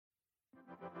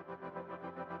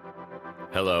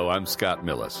Hello, I'm Scott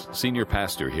Millis, Senior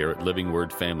Pastor here at Living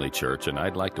Word Family Church, and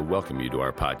I'd like to welcome you to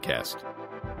our podcast.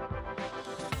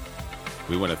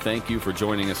 We want to thank you for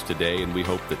joining us today, and we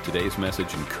hope that today's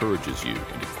message encourages you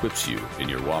and equips you in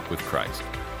your walk with Christ.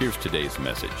 Here's today's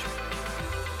message.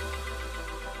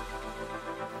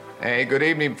 Hey, good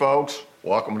evening, folks.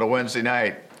 Welcome to Wednesday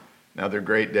night. Another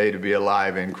great day to be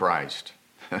alive in Christ,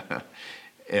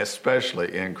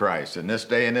 especially in Christ. In this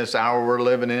day and this hour we're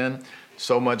living in,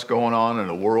 so much going on in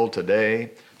the world today,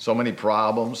 so many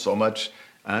problems, so much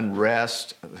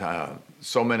unrest,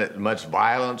 much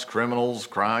violence, criminals,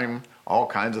 crime, all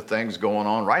kinds of things going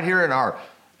on right here in our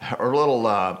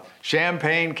little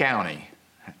Champaign County.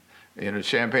 You know,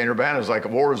 Champaign-Urbana is like a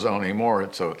war zone anymore,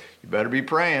 so you better be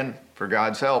praying for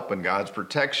God's help and God's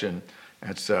protection.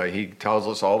 He tells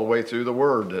us all the way through the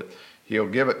Word that He'll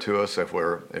give it to us if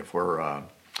we're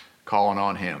calling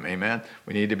on Him. Amen.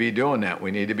 We need to be doing that.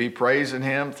 We need to be praising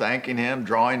Him, thanking Him,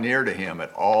 drawing near to Him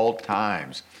at all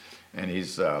times. And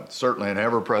He's certainly an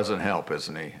ever-present help,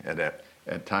 isn't He,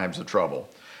 at times of trouble.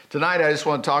 Tonight, I just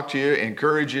want to talk to you,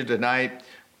 encourage you tonight,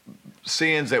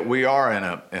 seeing that we are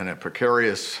in a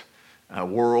precarious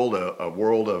world, a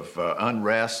world of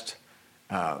unrest.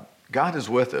 God is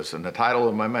with us, and the title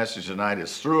of my message tonight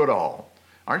is Through It All.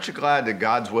 Aren't you glad that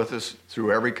God's with us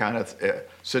through every kind of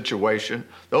situation?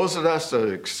 Those of us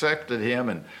that accepted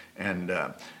Him and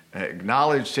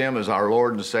acknowledged Him as our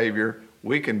Lord and Savior,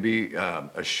 we can be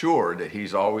assured that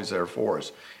He's always there for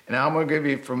us. And I'm going to give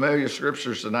you familiar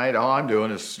scriptures tonight. All I'm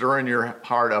doing is stirring your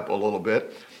heart up a little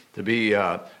bit to be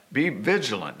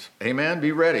vigilant. Amen?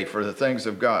 Be ready for the things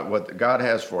of God, what God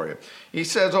has for you. He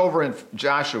says over in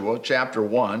Joshua chapter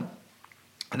 1,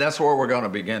 and that's where we're going to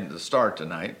begin to start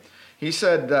tonight. He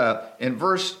said in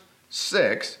verse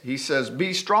 6, he says,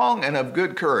 "Be strong and of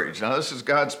good courage." Now, this is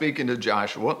God speaking to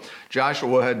Joshua.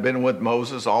 Joshua had been with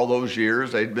Moses all those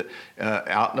years. They'd been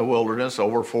out in the wilderness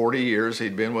over 40 years.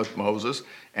 He'd been with Moses.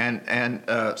 And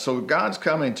so God's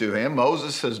coming to him.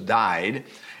 Moses has died,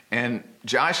 and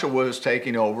Joshua is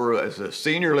taking over as a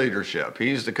senior leadership.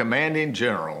 He's the commanding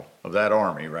general of that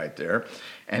army right there.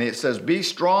 And it says, "Be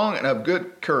strong and of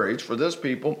good courage, for this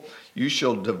people you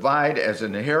shall divide as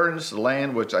an inheritance the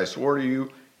land which I swore to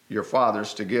you, your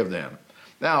fathers, to give them."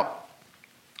 Now,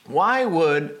 why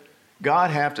would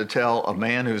God have to tell a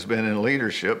man who's been in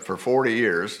leadership for 40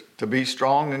 years to be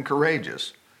strong and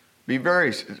courageous? Be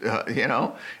very,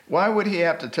 why would He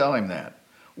have to tell him that?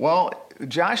 Well,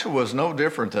 Joshua was no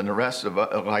different than the rest of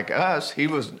like us.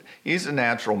 He's a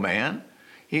natural man.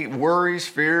 He worries,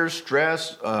 fears,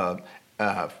 stress,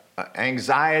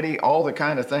 anxiety, all the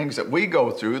kind of things that we go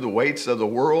through, the weights of the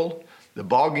world, the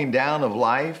bogging down of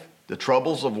life, the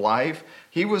troubles of life.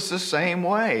 He was the same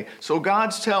way. So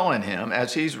God's telling him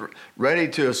as he's ready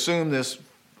to assume this,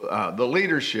 the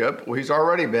leadership. Well, he's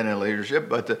already been in leadership,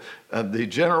 but the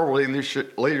general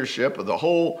leadership of the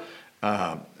whole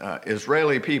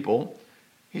Israeli people.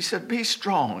 He said, "Be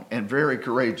strong and very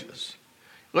courageous."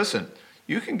 Listen,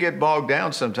 you can get bogged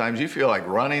down sometimes. You feel like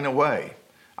running away.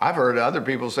 I've heard other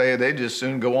people say they just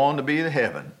soon go on to be in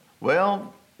heaven.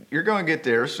 Well, you're going to get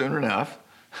there soon enough.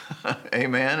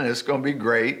 Amen. And it's going to be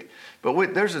great.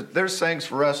 But there's things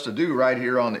for us to do right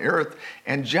here on the earth.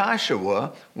 And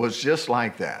Joshua was just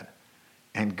like that.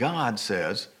 And God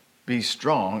says, "Be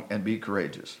strong and be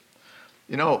courageous."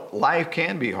 You know, life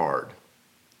can be hard.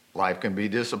 Life can be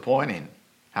disappointing.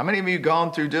 How many of you have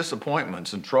gone through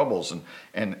disappointments and troubles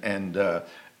and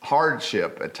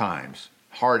hardship at times,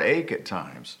 heartache at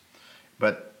times?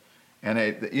 I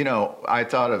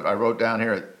wrote down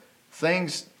here,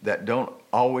 things that don't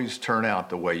always turn out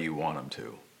the way you want them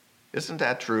to. Isn't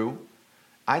that true?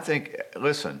 I think,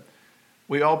 listen,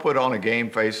 we all put on a game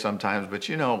face sometimes, but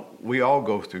we all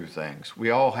go through things. We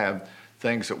all have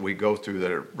things that we go through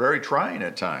that are very trying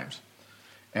at times.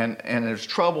 And there's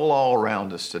trouble all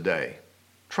around us today.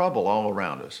 Trouble all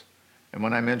around us. And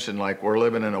when I mentioned like we're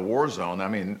living in a war zone, I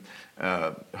mean,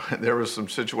 there was some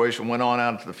situation went on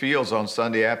out to the fields on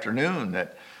Sunday afternoon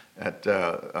that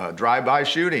drive-by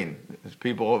shooting.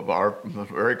 People are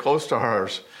very close to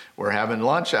ours were having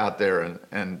lunch out there,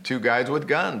 and two guys with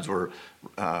guns were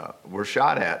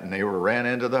shot at, and they ran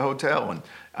into the hotel. And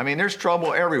I mean, there's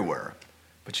trouble everywhere,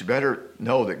 but you better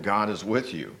know that God is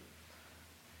with you.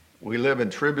 We live in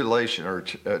tribulation,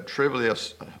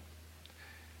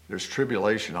 there's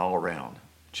tribulation all around.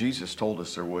 Jesus told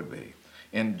us there would be.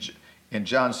 In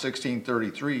John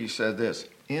 16:33, He said this,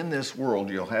 "In this world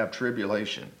you'll have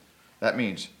tribulation." That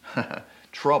means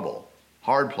trouble,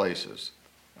 hard places.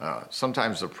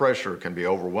 Sometimes the pressure can be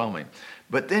overwhelming.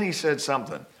 But then He said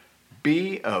something,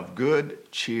 "Be of good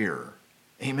cheer."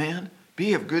 Amen?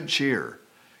 Be of good cheer.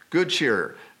 Good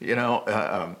cheer.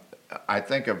 I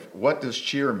think of, what does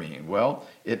cheer mean? Well,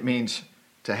 it means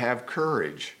to have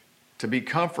courage, to be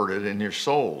comforted in your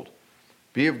soul.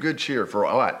 Be of good cheer. For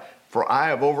what? For I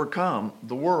have overcome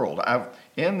the world.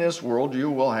 In this world you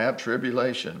will have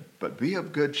tribulation, but be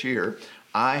of good cheer.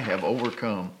 I have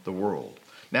overcome the world.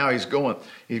 Now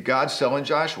God's telling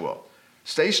Joshua,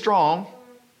 stay strong,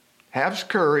 have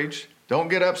courage, don't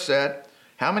get upset.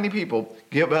 How many people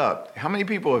give up? How many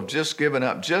people have just given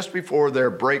up just before their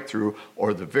breakthrough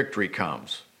or the victory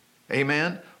comes?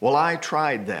 Amen? Well, I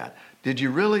tried that. Did you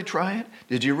really try it?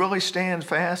 Did you really stand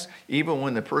fast even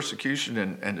when the persecution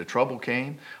and the trouble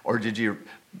came? Or did you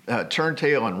turn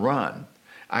tail and run?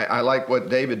 I like what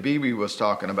David Beebe was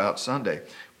talking about Sunday.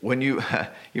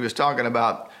 He was talking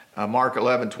about Mark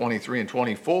 11:23 and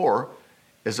 24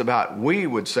 is about, we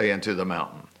would say unto the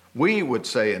mountain. We would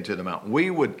say unto the mountain.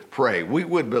 We would pray. We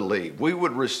would believe. We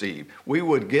would receive. We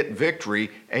would get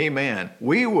victory. Amen.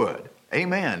 We would.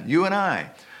 Amen. You and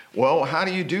I. Well, how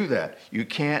do you do that? You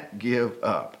can't give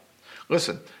up.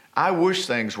 Listen, I wish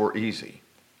things were easy.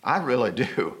 I really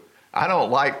do. I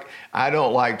don't like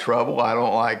trouble. I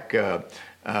don't like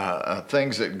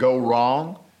things that go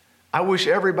wrong. I wish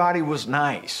everybody was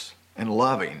nice and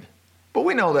loving. But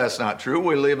we know that's not true.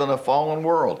 We live in a fallen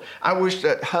world. I wish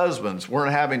that husbands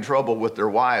weren't having trouble with their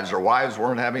wives, or wives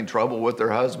weren't having trouble with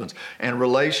their husbands, and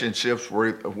relationships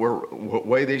were the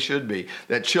way they should be.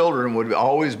 That children would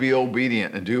always be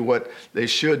obedient and do what they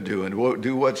should do and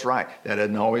do what's right. That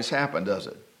doesn't always happen, does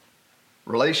it?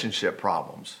 Relationship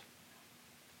problems.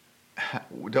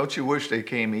 Don't you wish they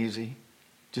came easy?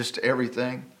 Just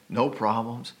everything? No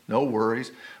problems, no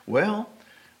worries. Well,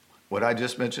 what I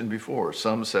just mentioned before,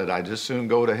 some said, I just soon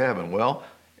go to heaven. Well,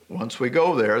 once we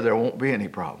go there won't be any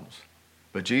problems.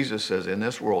 But Jesus says, in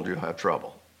this world you'll have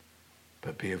trouble,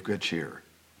 but be of good cheer.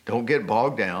 Don't get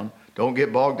bogged down. Don't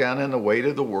get bogged down in the weight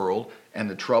of the world and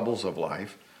the troubles of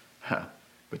life.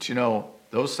 But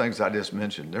those things I just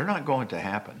mentioned, they're not going to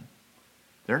happen.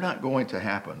 They're not going to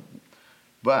happen.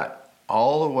 But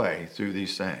all the way through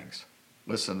these things,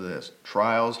 listen to this,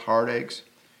 trials, heartaches,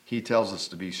 he tells us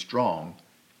to be strong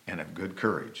and of good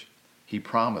courage. He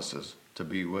promises to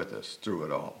be with us through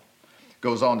it all.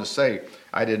 Goes on to say,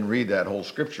 I didn't read that whole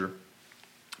scripture,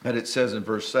 but it says in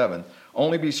verse 7,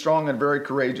 only be strong and very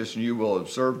courageous, and you will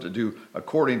observe to do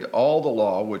according to all the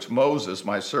law which Moses,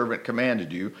 my servant,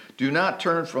 commanded you. Do not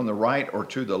turn from the right or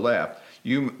to the left,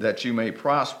 that you may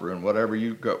prosper in wherever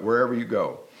you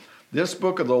go. This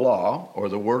book of the law, or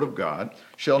the word of God,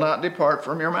 shall not depart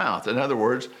from your mouth. In other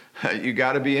words, you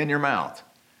got to be in your mouth.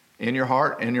 In your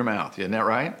heart, in your mouth. Isn't that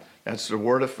right? That's the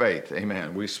word of faith.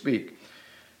 Amen. We speak.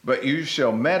 But you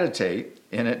shall meditate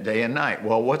in it day and night.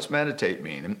 Well, what's meditate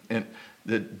mean? And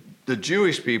the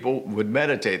Jewish people would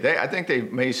meditate. I think they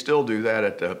may still do that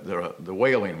at the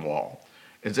Wailing Wall.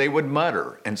 Is they would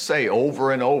mutter and say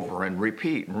over and over and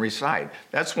repeat and recite.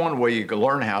 That's one way you can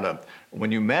learn how to,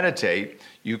 when you meditate,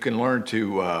 you can learn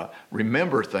to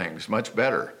remember things much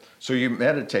better. So you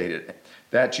meditate it,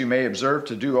 that you may observe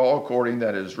to do all according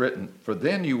that is written, for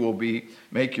then you will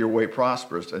make your way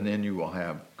prosperous, and then you will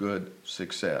have good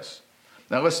success.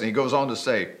 Now listen, he goes on to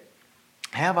say,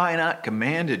 have I not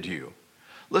commanded you?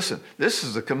 Listen, this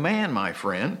is a command, my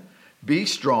friend. Be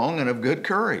strong and of good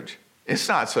courage. It's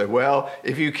not say, well,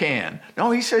 if you can.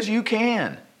 No, he says you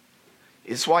can.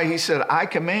 It's why he said, I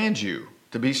command you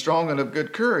to be strong and of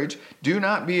good courage. Do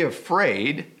not be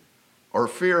afraid or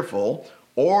fearful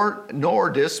nor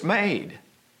dismayed.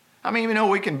 I mean,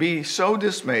 we can be so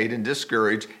dismayed and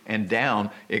discouraged and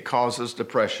down, it causes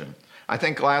depression. I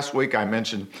think last week I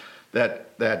mentioned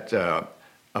that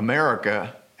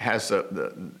America has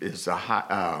the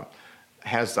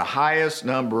highest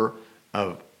number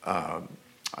of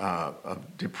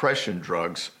depression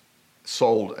drugs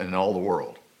sold in all the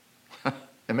world.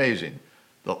 Amazing.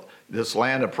 This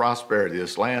land of prosperity,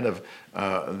 this land of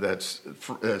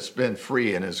that's been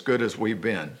free and as good as we've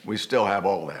been, we still have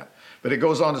all that. But it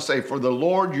goes on to say, for the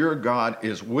Lord your God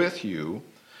is with you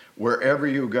wherever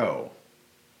you go.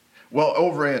 Well,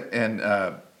 over in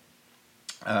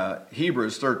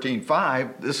Hebrews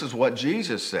 13:5, this is what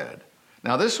Jesus said.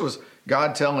 Now, this was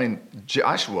God telling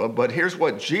Joshua, but here's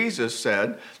what Jesus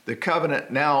said, the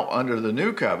covenant now under the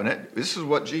new covenant. This is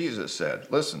what Jesus said.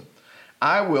 Listen,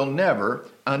 I will never,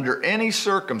 under any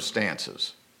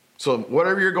circumstances, so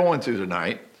whatever you're going through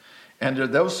tonight, under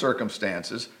those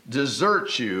circumstances,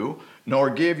 desert you, nor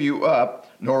give you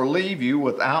up, nor leave you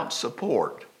without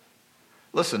support.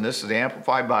 Listen, this is the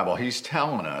Amplified Bible. He's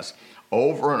telling us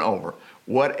over and over,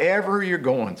 whatever you're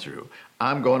going through,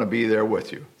 I'm going to be there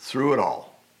with you through it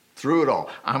all. Through it all.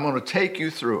 I'm going to take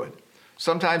you through it.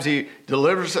 Sometimes he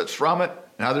delivers us from it,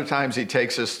 and other times he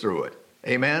takes us through it.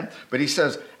 Amen? But he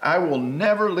says, I will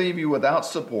never leave you without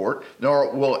support,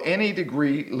 nor will any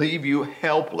degree leave you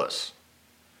helpless.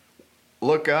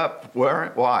 Look up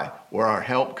where? Why? Where our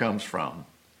help comes from,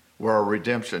 where our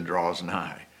redemption draws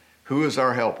nigh. Who is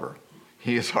our helper?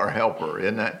 He is our helper,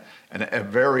 isn't that? And a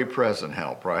very present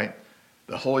help, right?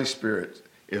 The Holy Spirit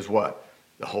is what?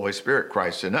 The Holy Spirit,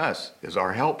 Christ in us, is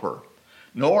our helper.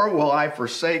 Nor will I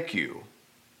forsake you.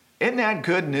 Isn't that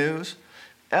good news?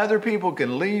 Other people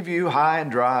can leave you high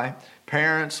and dry.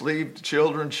 Parents leave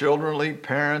children, children leave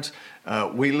parents.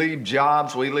 We leave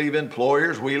jobs, we leave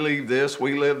employers, we leave this,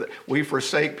 we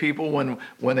forsake people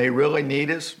when they really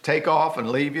need us, take off and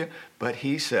leave you. But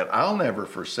he said, I'll never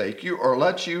forsake you or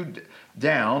let you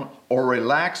down or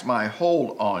relax my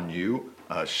hold on you,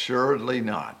 assuredly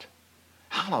not.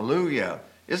 Hallelujah.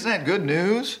 Isn't that good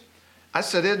news? I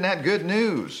said, isn't that good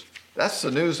news? That's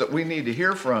the news that we need to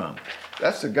hear from.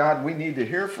 That's the God we need to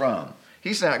hear from.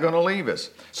 He's not going to leave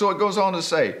us. So it goes on to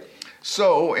say,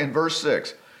 so in verse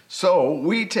 6, so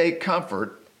we take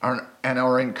comfort and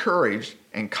are encouraged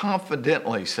and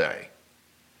confidently say,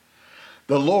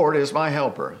 the Lord is my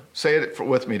helper. Say it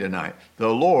with me tonight. The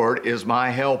Lord is my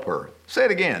helper. Say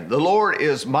it again. The Lord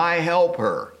is my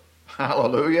helper.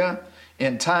 Hallelujah.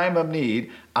 In time of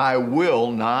need, I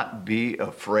will not be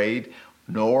afraid,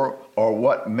 nor or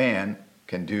what man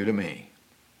can do to me.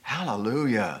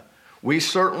 Hallelujah. We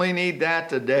certainly need that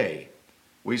today.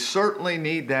 We certainly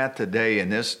need that today in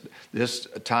this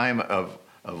time of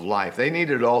life. They need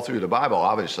it all through the Bible,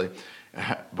 obviously.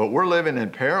 But we're living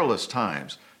in perilous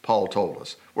times, Paul told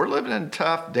us. We're living in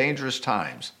tough, dangerous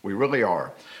times. We really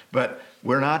are. But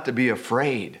we're not to be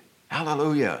afraid.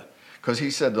 Hallelujah. Because he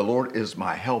said, the Lord is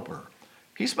my helper.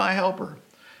 He's my helper.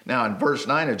 Now in verse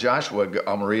 9 of Joshua, I'm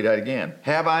going to read that again.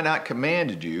 Have I not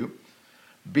commanded you?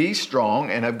 Be strong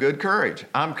and of good courage.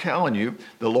 I'm telling you,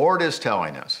 the Lord is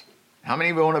telling us. How many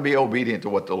of you want to be obedient to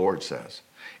what the Lord says?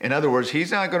 In other words,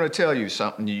 he's not going to tell you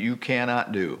something you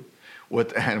cannot do.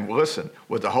 And listen,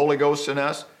 with the Holy Ghost in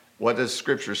us, what does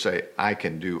Scripture say? I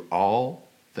can do all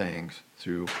things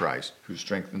through Christ who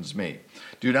strengthens me.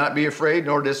 Do not be afraid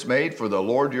nor dismayed, for the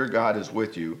Lord your God is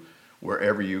with you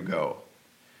wherever you go.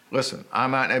 Listen, I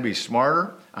might not be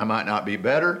smarter, I might not be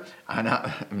better, I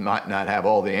might not have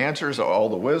all the answers or all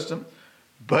the wisdom,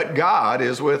 but God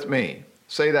is with me.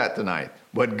 Say that tonight.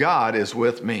 But God is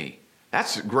with me.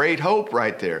 That's great hope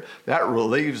right there. That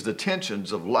relieves the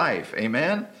tensions of life.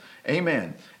 Amen?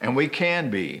 Amen. And we can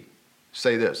be,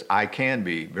 say this, I can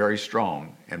be very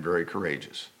strong and very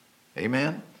courageous.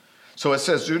 Amen? So it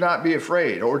says, do not be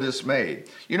afraid or dismayed.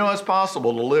 You know, it's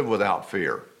possible to live without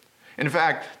fear. In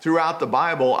fact, throughout the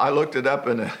Bible, I looked it up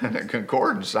in a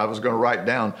concordance. I was going to write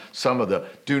down some of the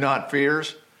do not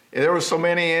fears. There were so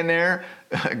many in there.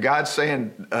 God's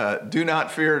saying, do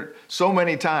not fear so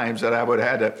many times that I would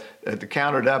have had to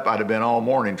count it up. I'd have been all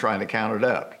morning trying to count it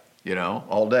up,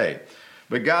 all day.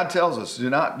 But God tells us, do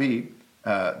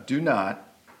not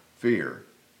fear,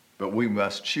 but we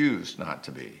must choose not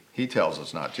to be. He tells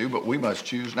us not to, but we must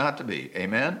choose not to be.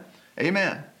 Amen?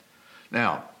 Amen.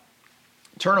 Now,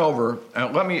 turn over,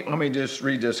 let me just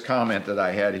read this comment that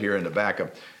I had here in the back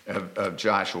of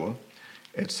Joshua.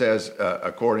 It says,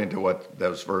 according to what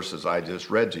those verses I just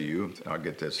read to you, I'll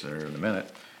get this there in a minute.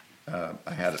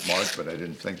 I had it marked, but I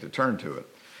didn't think to turn to it.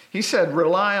 He said,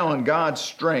 rely on God's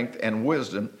strength and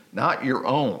wisdom, not your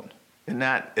own. Isn't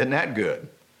that good?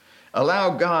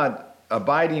 Allow God's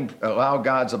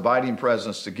abiding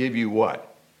presence to give you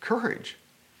what? Courage.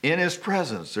 In his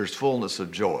presence, there's fullness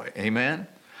of joy. Amen?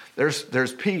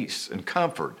 There's peace and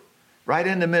comfort right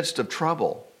in the midst of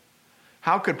trouble.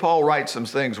 How could Paul write some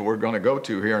things we're going to go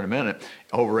to here in a minute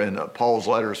over in Paul's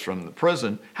letters from the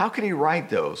prison? How could he write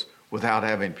those without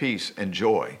having peace and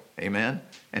joy? Amen?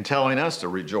 And telling us to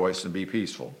rejoice and be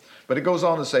peaceful. But it goes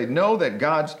on to say, know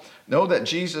that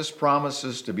Jesus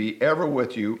promises to be ever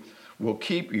with you, will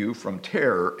keep you from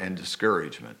terror and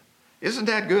discouragement. Isn't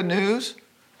that good news?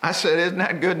 I said, isn't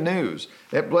that good news?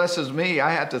 It blesses me.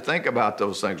 I have to think about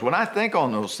those things. When I think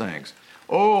on those things,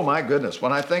 oh my goodness,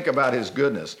 when I think about his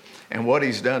goodness and what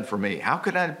he's done for me, how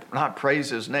could I not praise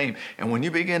his name? And when you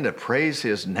begin to praise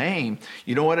his name,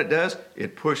 you know what it does?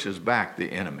 It pushes back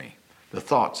the enemy, the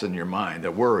thoughts in your mind,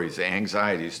 the worries, the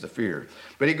anxieties, the fear.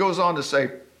 But he goes on to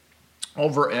say,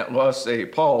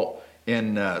 Paul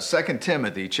in 2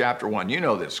 Timothy chapter 1, you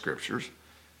know these scriptures,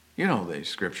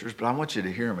 but I want you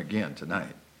to hear them again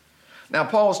tonight. Now,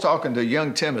 Paul's talking to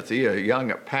young Timothy, a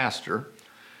young pastor,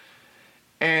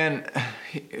 and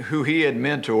who he had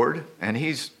mentored, and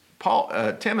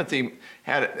Timothy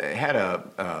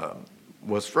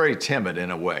was very timid in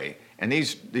a way, And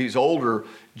these older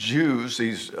Jews,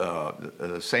 these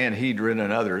Sanhedrin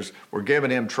and others, were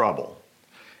giving him trouble.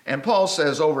 And Paul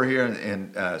says over here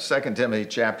in 2 Timothy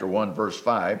chapter 1, verse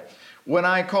 5, when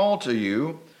I call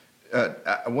to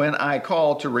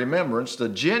remembrance the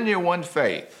genuine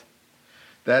faith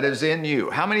that is in you.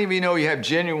 How many of you know you have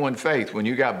genuine faith when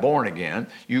you got born again?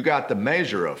 You got the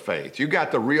measure of faith. You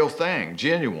got the real thing,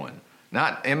 genuine,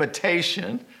 not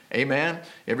imitation. Amen?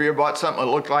 Have you ever bought something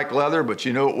that looked like leather, but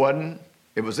you know it wasn't?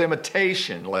 It was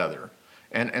imitation leather.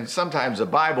 And sometimes the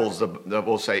Bibles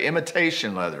will say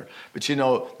imitation leather. But you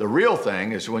know, the real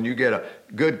thing is when you get a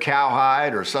good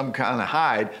cowhide or some kind of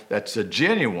hide, that's a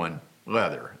genuine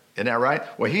leather. Isn't that right?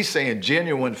 Well, he's saying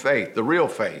genuine faith, the real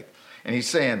faith. And he's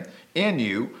saying, in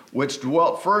you, which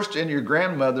dwelt first in your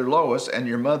grandmother Lois and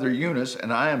your mother Eunice,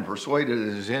 and I am persuaded it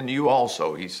is in you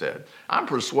also, he said. I'm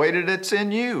persuaded it's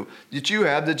in you, that you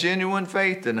have the genuine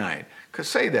faith tonight. Because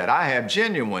say that, I have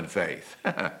genuine faith,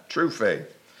 true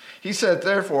faith. He said,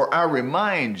 therefore, I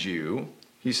remind you,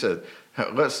 he said,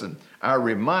 listen, I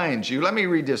remind you, let me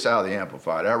read this out of the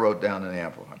Amplified. I wrote down in the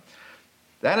Amplified.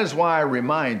 That is why I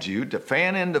remind you to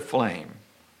fan into flame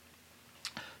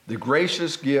the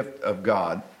gracious gift of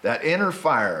God, that inner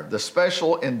fire, the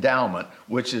special endowment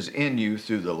which is in you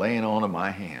through the laying on of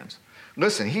my hands.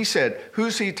 Listen, he said,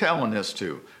 who's he telling this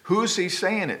to? Who's he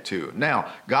saying it to?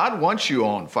 Now, God wants you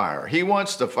on fire. He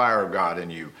wants the fire of God in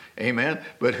you. Amen.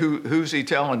 But who's he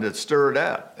telling to stir it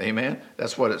up? Amen.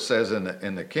 That's what it says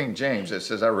in the King James. It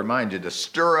says, I remind you to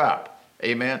stir up.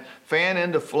 Amen. Fan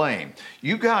into flame.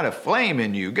 You got a flame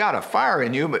in you, got a fire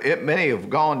in you, but it may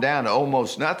have gone down to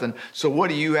almost nothing. So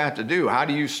what do you have to do? How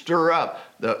do you stir up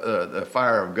the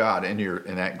fire of God in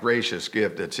that gracious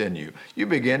gift that's in you? You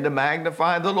begin to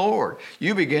magnify the Lord.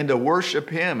 You begin to worship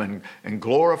him and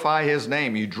glorify his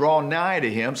name. You draw nigh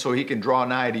to him so he can draw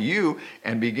nigh to you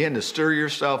and begin to stir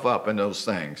yourself up in those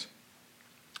things.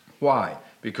 Why?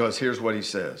 Because here's what he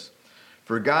says.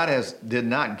 For God did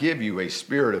not give you a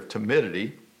spirit of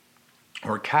timidity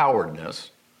or cowardness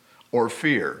or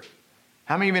fear.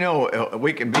 How many of you know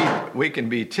we can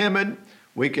be timid,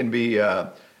 we can be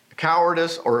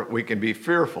cowardice, or we can be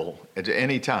fearful at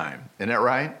any time. Isn't that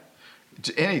right? At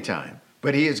any time.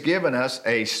 But he has given us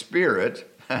a spirit.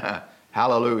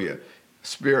 Hallelujah.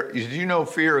 Spirit. Did you know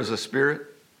fear is a spirit?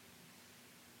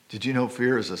 Did you know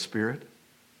fear is a spirit?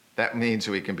 That means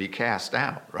we can be cast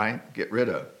out, right? Get rid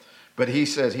of. But he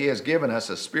says he has given us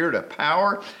a spirit of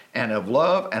power and of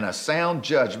love and a sound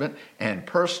judgment and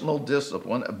personal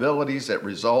discipline, abilities that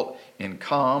result in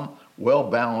calm,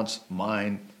 well-balanced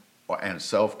mind and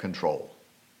self-control.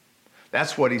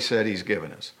 That's what he said he's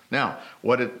given us. Now,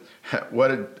 what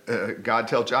did God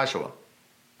tell Joshua?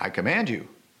 I command you,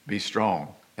 be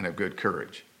strong and of good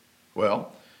courage.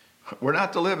 Well, we're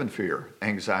not to live in fear,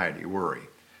 anxiety, worry.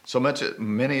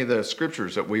 Many of the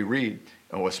scriptures that we read,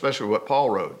 especially what Paul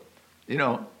wrote,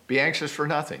 be anxious for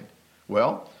nothing.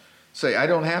 Well, say, I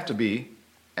don't have to be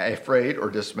afraid or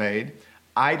dismayed.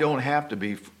 I don't have to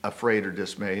be afraid or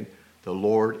dismayed. The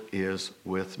Lord is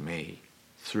with me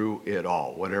through it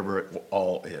all, whatever it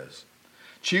all is.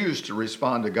 Choose to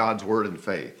respond to God's word in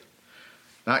faith.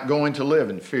 Not going to live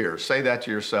in fear. Say that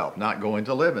to yourself. Not going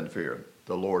to live in fear.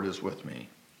 The Lord is with me.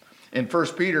 In 1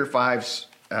 Peter 5,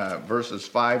 verses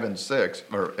 5 and 6,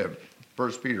 or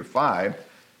 1 Peter 5,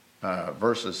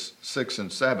 verses 6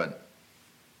 and 7.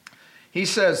 He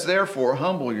says, therefore,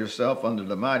 humble yourself under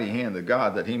the mighty hand of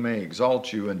God, that he may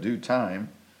exalt you in due time,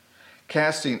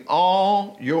 casting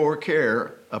all your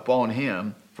care upon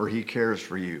him, for he cares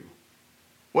for you.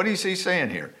 What is he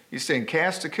saying here? He's saying,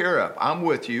 cast the care up. I'm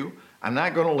with you. I'm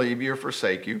not going to leave you or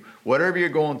forsake you. Whatever you're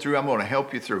going through, I'm going to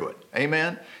help you through it.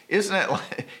 Amen? Isn't that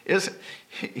like,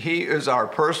 he is our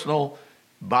personal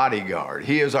bodyguard.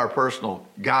 He is our personal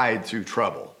guide through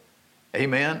trouble.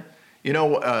 Amen.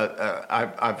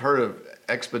 I've heard of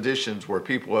expeditions where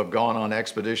people have gone on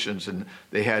expeditions and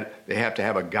they have to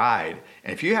have a guide.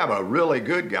 And if you have a really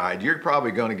good guide, you're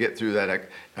probably going to get through that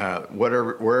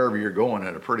wherever you're going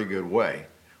in a pretty good way.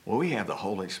 Well, we have the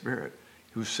Holy Spirit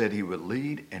who said he would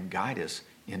lead and guide us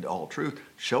into all truth,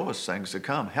 show us things to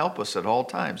come, help us at all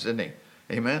times, didn't he?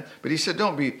 Amen. But he said,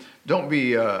 don't be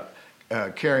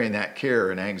carrying that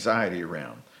care and anxiety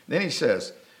around. Then he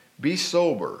says, be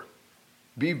sober.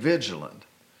 Be vigilant,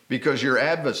 because your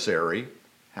adversary,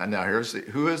 and now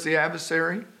who is the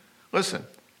adversary? Listen,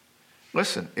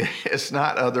 it's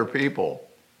not other people.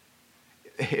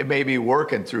 It may be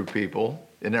working through people,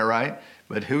 isn't that right?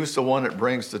 But who's the one that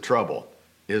brings the trouble?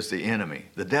 Is the enemy,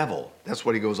 the devil. That's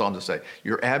what he goes on to say.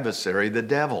 Your adversary, the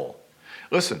devil.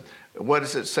 Listen, what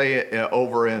does it say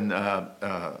over in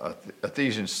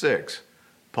Ephesians 6?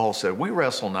 Paul said, we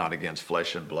wrestle not against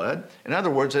flesh and blood. In other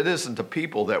words, it isn't the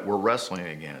people that we're wrestling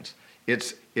against.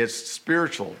 It's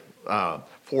spiritual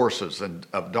forces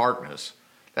of darkness.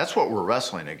 That's what we're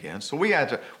wrestling against. So we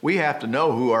have to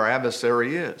know who our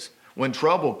adversary is. When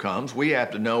trouble comes, we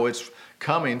have to know it's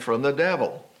coming from the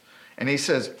devil. And he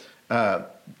says,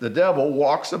 the devil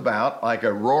walks about like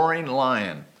a roaring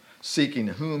lion, seeking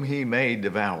whom he may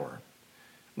devour.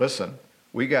 Listen,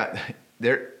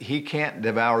 he can't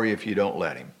devour you if you don't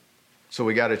let him. So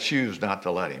we got to choose not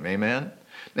to let him. Amen?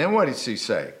 Then what does he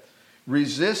say?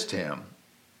 Resist him,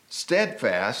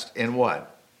 steadfast in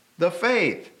what? The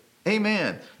faith.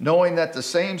 Amen. Knowing that the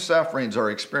same sufferings are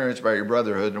experienced by your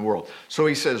brotherhood in the world. So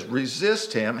he says,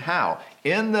 resist him. How?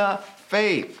 In the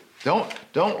faith.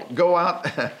 Don't go out.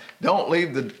 Don't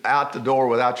leave out the door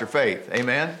without your faith.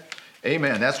 Amen.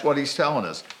 Amen. That's what he's telling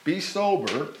us. Be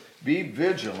sober, be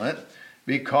vigilant,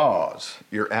 because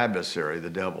your adversary, the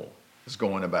devil, is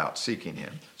going about seeking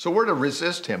him. So we're to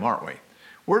resist him, aren't we?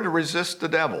 We're to resist the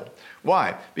devil.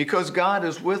 Why? Because God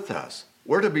is with us.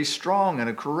 We're to be strong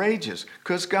and courageous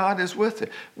because God is with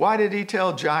it. Why did he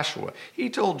tell Joshua? He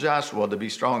told Joshua to be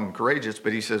strong and courageous,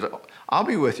 but he says, I'll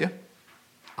be with you.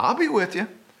 I'll be with you.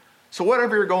 So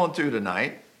whatever you're going through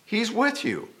tonight, he's with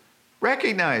you.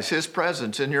 Recognize his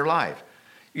presence in your life.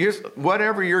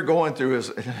 Whatever you're going through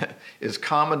is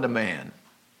common to man.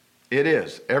 It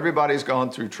is. Everybody's gone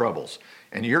through troubles.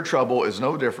 And your trouble is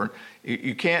no different.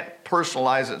 You can't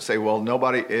personalize it and say, well,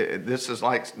 this is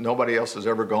like nobody else has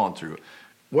ever gone through.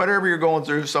 Whatever you're going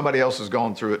through, somebody else has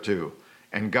gone through it too.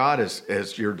 And God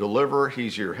is your deliverer.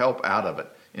 He's your help out of it.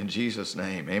 In Jesus'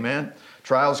 name, amen?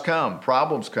 Trials come,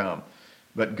 problems come.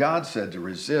 But God said to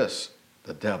resist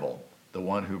the devil, the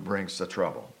one who brings the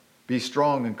trouble. Be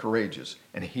strong and courageous,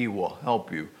 and he will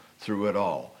help you through it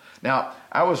all. Now,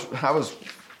 I was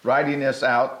writing this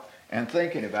out and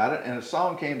thinking about it, and a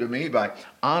song came to me by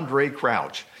Andre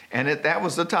Crouch, and that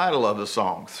was the title of the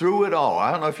song, Through It All.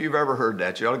 I don't know if you've ever heard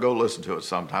that. You ought to go listen to it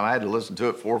sometime. I had to listen to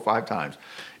it 4 or 5 times.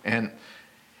 And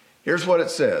here's what it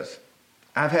says.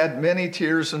 I've had many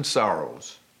tears and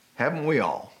sorrows. Haven't we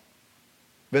all?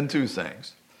 Been through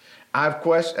things. I've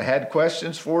had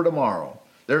questions for tomorrow.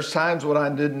 There's times when I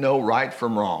didn't know right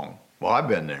from wrong. Well, I've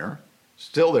been there.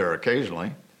 Still there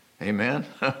occasionally. Amen.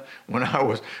 When I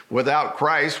was without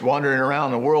Christ, wandering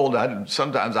around the world,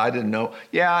 sometimes I didn't know.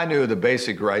 Yeah, I knew the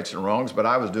basic rights and wrongs, but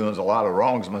I was doing a lot of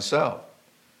wrongs myself.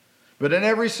 But in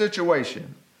every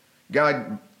situation,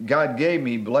 God gave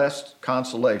me blessed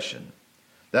consolation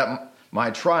that my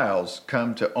trials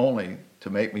come only to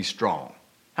make me strong.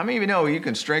 How many of you know you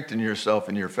can strengthen yourself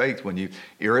in your faith when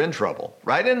you're in trouble?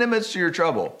 Right in the midst of your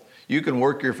trouble, you can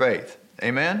work your faith.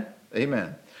 Amen?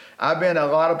 Amen. I've been a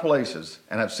lot of places,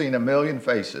 and I've seen a million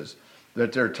faces,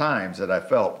 that there are times that I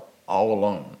felt all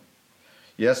alone.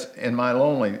 Yes, in my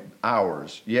lonely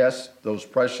hours, yes, those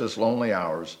precious lonely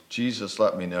hours, Jesus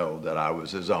let me know that I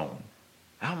was his own.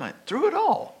 Through it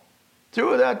all,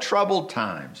 through that troubled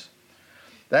times.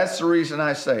 That's the reason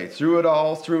I say, through it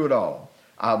all,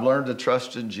 I've learned to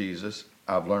trust in Jesus.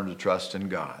 I've learned to trust in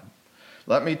God.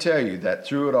 Let me tell you that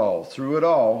through it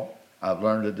all, I've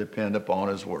learned to depend upon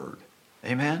his word.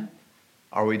 Amen?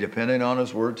 Are we depending on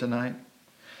his word tonight?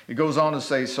 It goes on to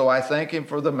say, so I thank him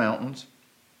for the mountains.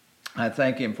 I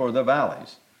thank him for the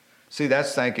valleys. See,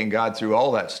 that's thanking God through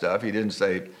all that stuff. He didn't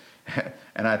say,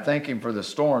 and I thank him for the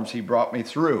storms he brought me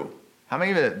through. How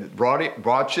many of it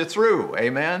brought you through?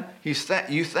 Amen? You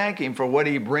thank him for what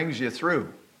he brings you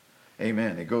through.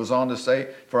 Amen. It goes on to say,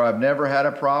 for I've never had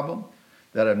a problem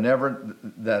that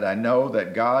I know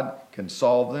that God can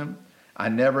solve them. I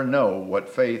never know what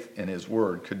faith in his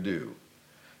word could do.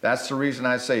 That's the reason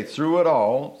I say through it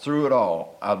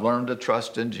all, I've learned to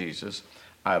trust in Jesus.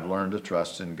 I've learned to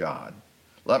trust in God.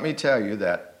 Let me tell you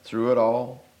that through it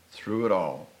all,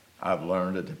 I've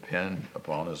learned to depend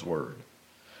upon his word.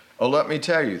 Oh, let me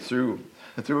tell you, through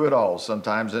it all,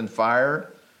 sometimes in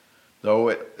fire, though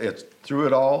it's through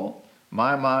it all,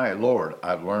 my, Lord,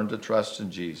 I've learned to trust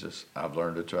in Jesus. I've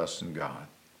learned to trust in God.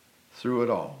 Through it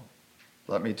all,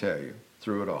 let me tell you,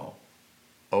 through it all,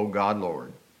 oh God,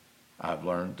 Lord, I've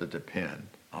learned to depend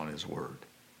on his word.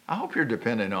 I hope you're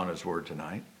depending on his word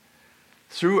tonight.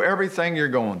 Through everything you're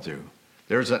going through,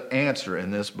 there's an answer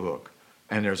in this book,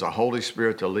 and there's a Holy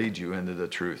Spirit to lead you into the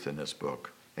truth in this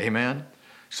book. Amen?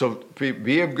 So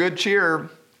be of good cheer.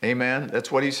 Amen?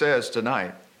 That's what he says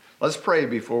tonight. Let's pray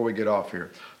before we get off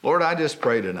here. Lord, I just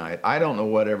pray tonight. I don't know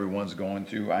what everyone's going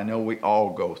through. I know we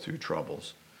all go through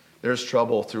troubles. There's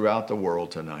trouble throughout the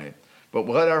world tonight. But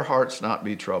let our hearts not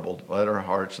be troubled. Let our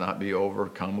hearts not be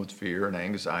overcome with fear and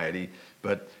anxiety,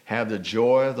 but have the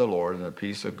joy of the Lord and the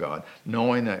peace of God,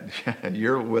 knowing that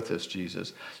you're with us,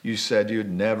 Jesus. You said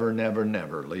you'd never, never,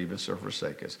 never leave us or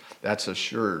forsake us. That's a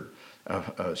surety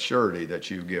that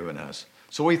you've given us.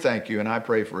 So we thank you, and I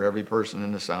pray for every person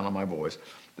in the sound of my voice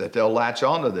that they'll latch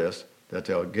onto this, that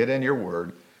they'll get in your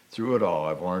word. Through it all,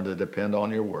 I've learned to depend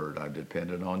on your word. I've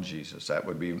depended on Jesus. That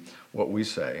would be what we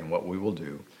say and what we will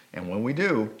do. And when we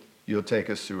do, you'll take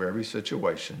us through every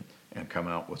situation and come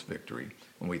out with victory.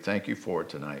 And we thank you for it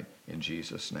tonight in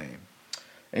Jesus' name.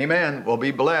 Amen. Well,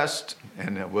 be blessed,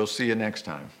 and we'll see you next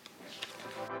time.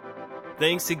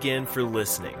 Thanks again for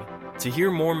listening. To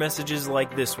hear more messages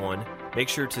like this one, make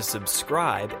sure to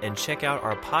subscribe and check out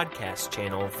our podcast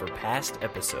channel for past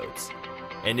episodes.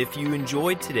 And if you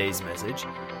enjoyed today's message,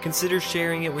 consider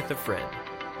sharing it with a friend.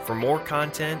 For more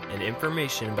content and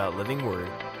information about Living Word,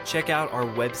 check out our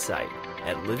website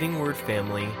at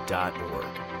livingwordfamily.org.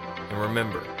 And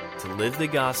remember to live the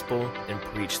gospel and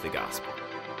preach the gospel.